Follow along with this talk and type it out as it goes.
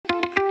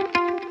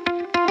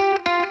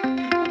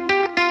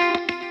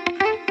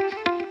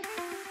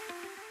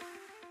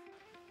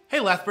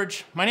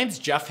Lethbridge. My name is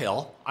Jeff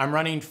Hill. I'm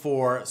running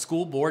for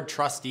school board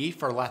trustee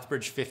for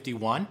Lethbridge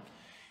 51.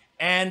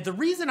 And the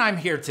reason I'm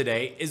here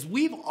today is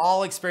we've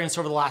all experienced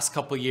over the last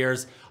couple of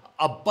years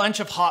a bunch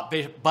of hot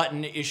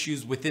button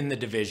issues within the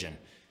division.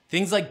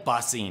 Things like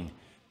busing,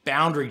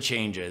 boundary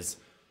changes,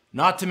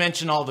 not to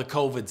mention all the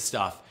COVID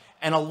stuff.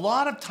 And a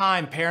lot of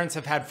time parents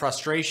have had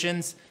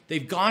frustrations.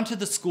 They've gone to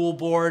the school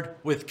board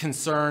with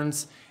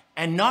concerns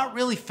and not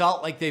really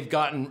felt like they've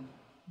gotten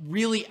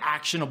really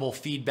actionable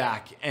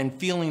feedback and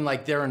feeling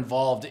like they're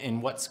involved in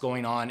what's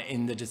going on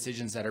in the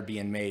decisions that are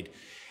being made.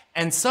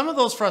 And some of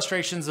those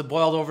frustrations have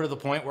boiled over to the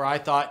point where I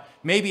thought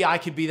maybe I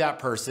could be that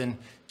person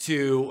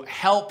to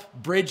help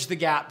bridge the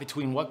gap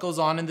between what goes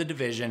on in the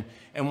division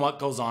and what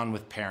goes on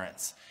with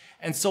parents.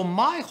 And so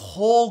my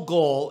whole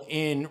goal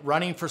in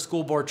running for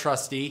school board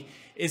trustee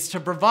is to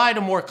provide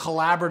a more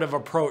collaborative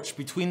approach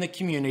between the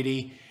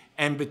community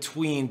and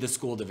between the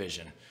school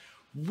division.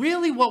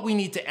 Really what we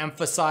need to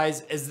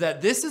emphasize is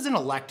that this is an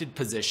elected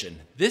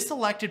position. This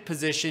elected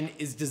position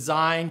is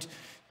designed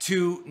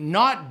to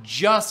not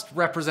just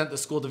represent the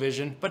school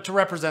division, but to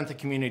represent the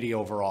community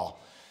overall.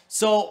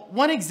 So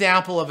one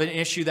example of an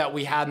issue that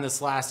we had in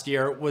this last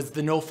year was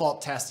the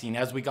no-fault testing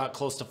as we got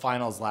close to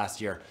finals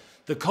last year.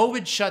 The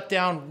COVID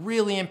shutdown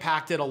really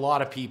impacted a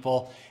lot of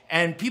people,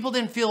 and people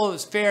didn't feel it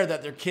was fair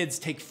that their kids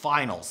take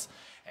finals.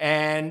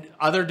 And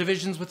other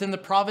divisions within the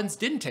province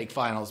didn't take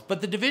finals,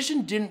 but the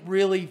division didn't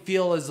really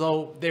feel as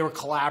though they were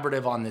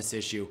collaborative on this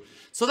issue.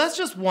 So that's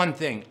just one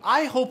thing.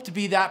 I hope to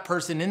be that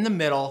person in the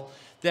middle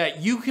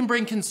that you can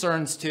bring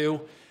concerns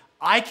to.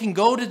 I can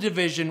go to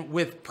division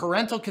with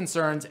parental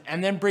concerns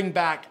and then bring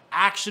back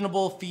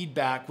actionable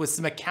feedback with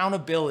some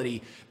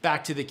accountability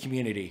back to the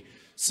community.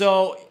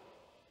 So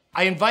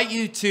I invite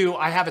you to,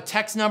 I have a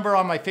text number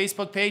on my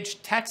Facebook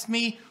page. Text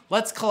me,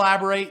 let's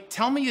collaborate.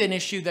 Tell me an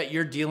issue that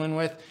you're dealing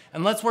with,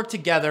 and let's work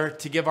together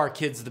to give our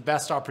kids the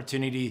best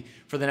opportunity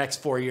for the next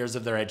 4 years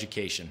of their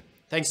education.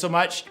 Thanks so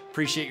much.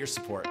 Appreciate your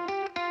support.